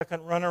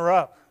Second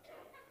runner-up.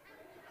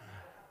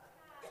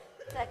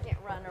 Second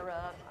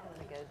runner-up. I'm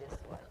going to go this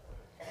way.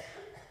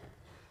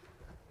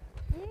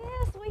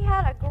 Yes, we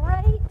had a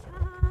great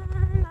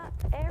time.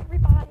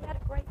 Everybody had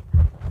a great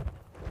time.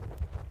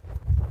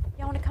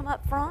 Y'all want to come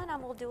up front?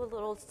 I'm going to do a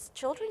little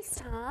children's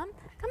time.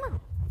 Come on.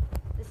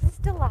 This is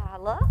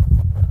Delilah.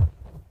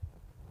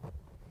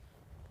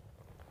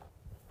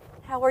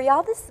 How are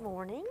y'all this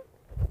morning?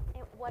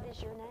 And what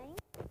is your name?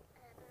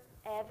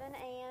 Evan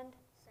and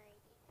Sadie.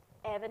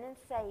 Evan and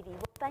Sadie.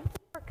 Well, thank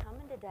you for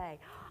coming today.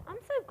 I'm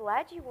so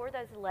glad you wore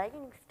those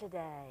leggings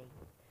today.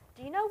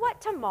 Do you know what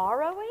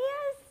tomorrow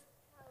is?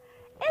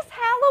 It's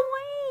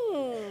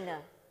Halloween.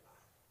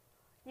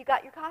 You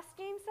got your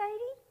costume,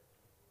 Sadie?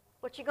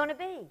 What you going to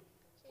be?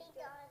 Pink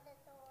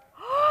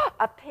dinosaur.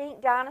 A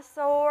pink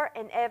dinosaur.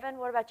 And Evan,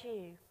 what about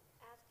you?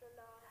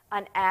 Astronaut.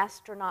 An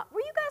astronaut.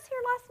 Were you guys here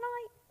last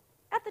night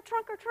at the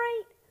trunk or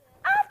treat?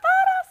 Yeah. I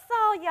thought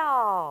I saw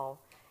y'all.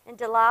 And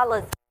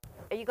Delilah's,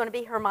 are you going to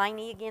be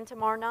Hermione again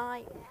tomorrow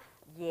night? Yeah.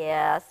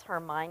 Yes,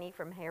 Hermione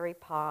from Harry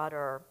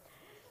Potter.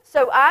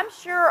 So I'm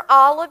sure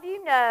all of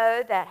you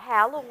know that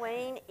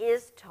Halloween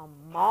is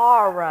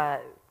tomorrow.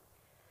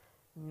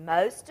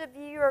 Most of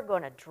you are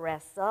going to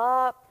dress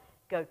up,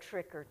 go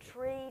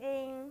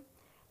trick-or-treating,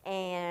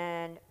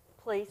 and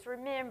please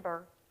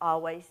remember,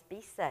 always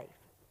be safe,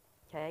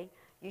 okay?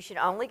 You should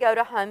only go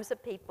to homes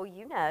of people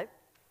you know,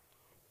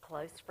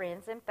 close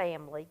friends and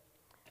family.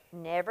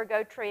 Never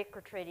go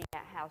trick-or-treating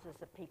at houses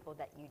of people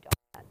that you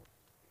don't know,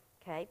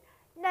 okay?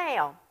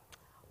 Now,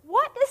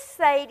 what does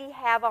Sadie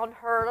have on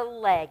her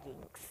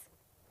leggings?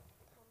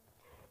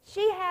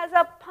 She has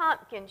a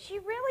pumpkin. She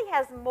really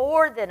has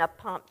more than a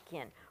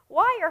pumpkin.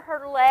 Why are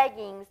her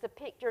leggings, the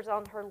pictures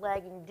on her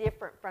legging,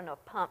 different from a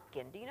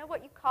pumpkin? Do you know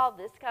what you call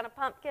this kind of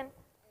pumpkin?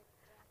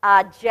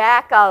 A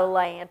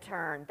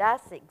jack-o'-lantern.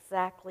 That's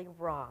exactly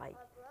right.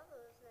 My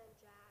brother is named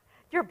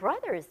Jack. Your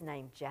brother is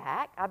named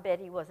Jack. I bet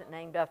he wasn't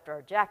named after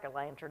a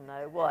jack-o'-lantern,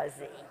 though, was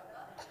he?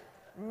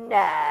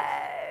 No.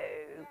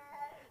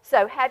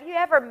 So have you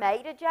ever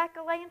made a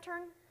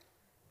jack-o'-lantern?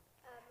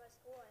 My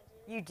school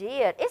I did. You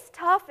did. It's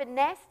tough and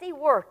nasty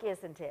work,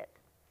 isn't it?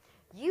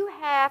 You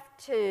have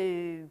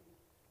to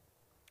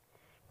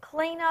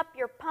clean up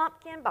your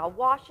pumpkin by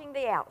washing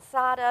the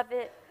outside of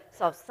it.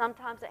 So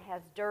sometimes it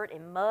has dirt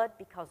and mud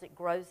because it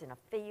grows in a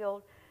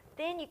field.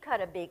 Then you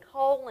cut a big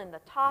hole in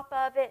the top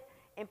of it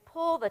and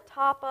pull the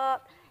top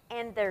up,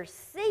 and there's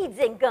seeds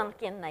and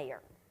gunk in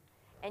there.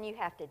 And you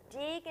have to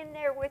dig in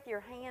there with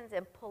your hands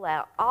and pull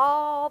out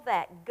all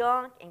that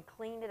gunk and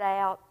clean it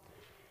out,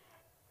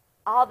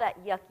 all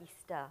that yucky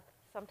stuff.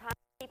 Sometimes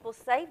people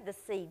save the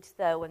seeds,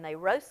 though, and they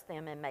roast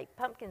them and make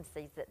pumpkin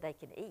seeds that they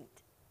can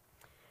eat.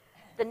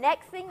 The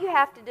next thing you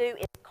have to do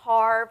is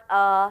carve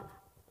a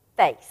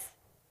face.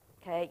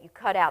 Okay, you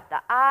cut out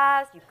the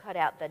eyes, you cut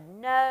out the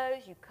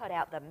nose, you cut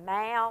out the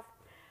mouth.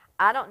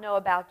 I don't know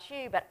about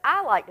you, but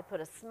I like to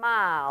put a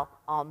smile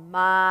on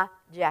my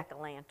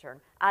jack-o'-lantern.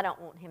 I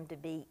don't want him to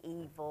be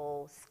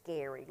evil,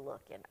 scary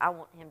looking. I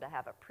want him to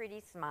have a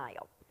pretty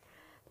smile.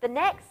 The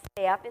next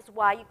step is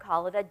why you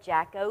call it a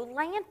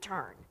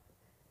jack-o'-lantern.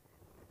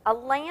 A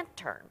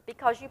lantern,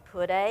 because you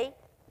put a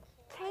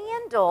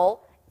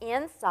candle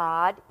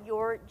inside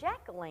your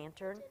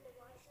jack-o'-lantern,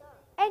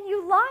 and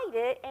you light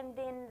it, and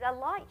then the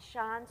light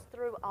shines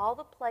through all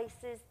the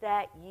places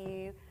that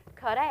you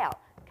cut out.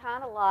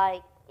 Kind of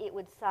like it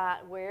would shine,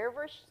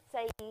 wherever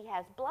Sadie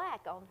has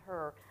black on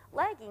her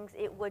leggings,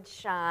 it would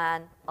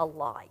shine a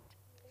light.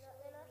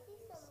 And I see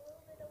some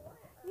little bit of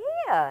white.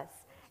 Yes.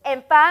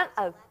 And find,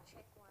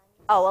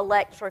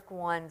 electric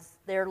ones,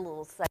 they're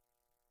little safe,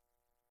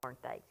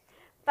 aren't they?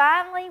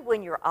 Finally,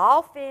 when you're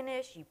all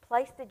finished, you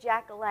place the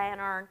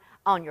jack-o'-lantern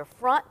on your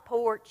front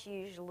porch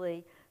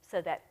usually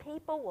so that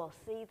people will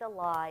see the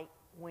light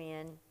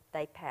when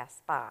they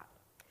pass by.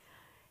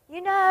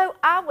 You know,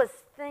 I was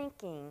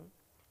thinking,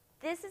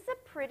 this is a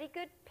pretty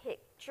good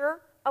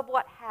picture of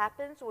what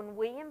happens when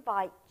we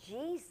invite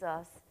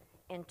Jesus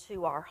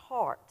into our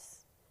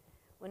hearts.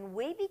 When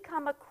we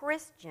become a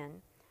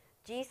Christian,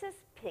 Jesus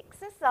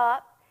picks us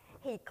up,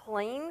 he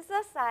cleans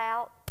us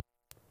out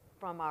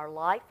from our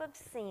life of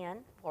sin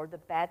or the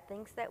bad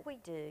things that we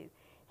do.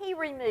 He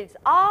removes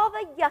all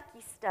the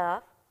yucky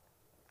stuff,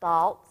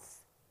 thoughts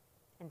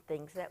and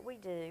things that we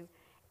do,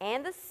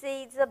 and the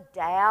seeds of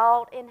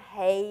doubt and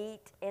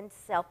hate and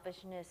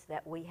selfishness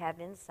that we have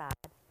inside.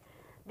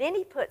 Then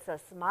he puts a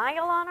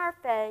smile on our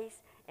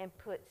face and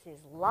puts his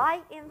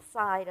light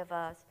inside of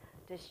us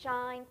to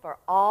shine for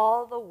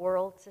all the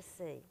world to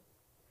see.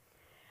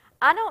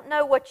 I don't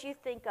know what you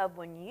think of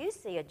when you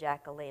see a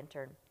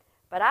jack-o'-lantern,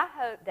 but I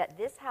hope that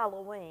this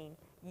Halloween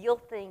you'll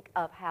think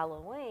of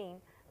Halloween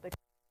but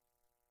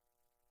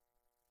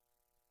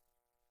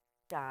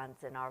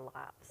shines in our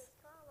lives. It's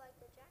kind of like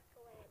the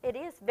jack-o'-lantern. It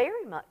is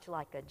very much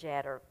like a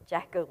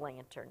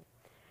jack-o'-lantern,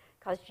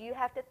 because you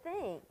have to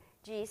think,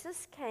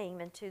 Jesus came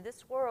into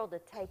this world to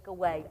take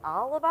away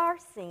all of our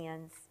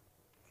sins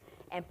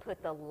and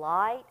put the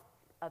light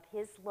of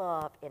his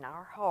love in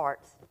our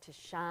hearts to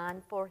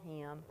shine for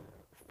him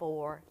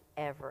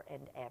forever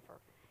and ever.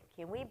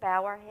 Can we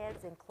bow our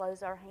heads and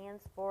close our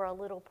hands for a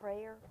little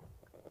prayer?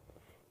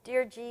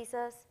 Dear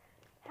Jesus,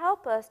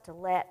 help us to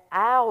let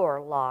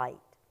our light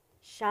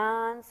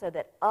shine so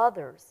that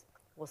others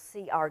will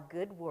see our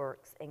good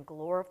works and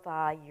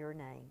glorify your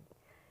name.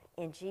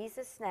 In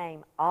Jesus'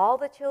 name, all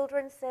the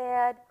children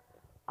said,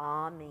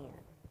 Amen.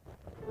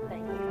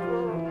 Thank you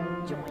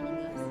for joining.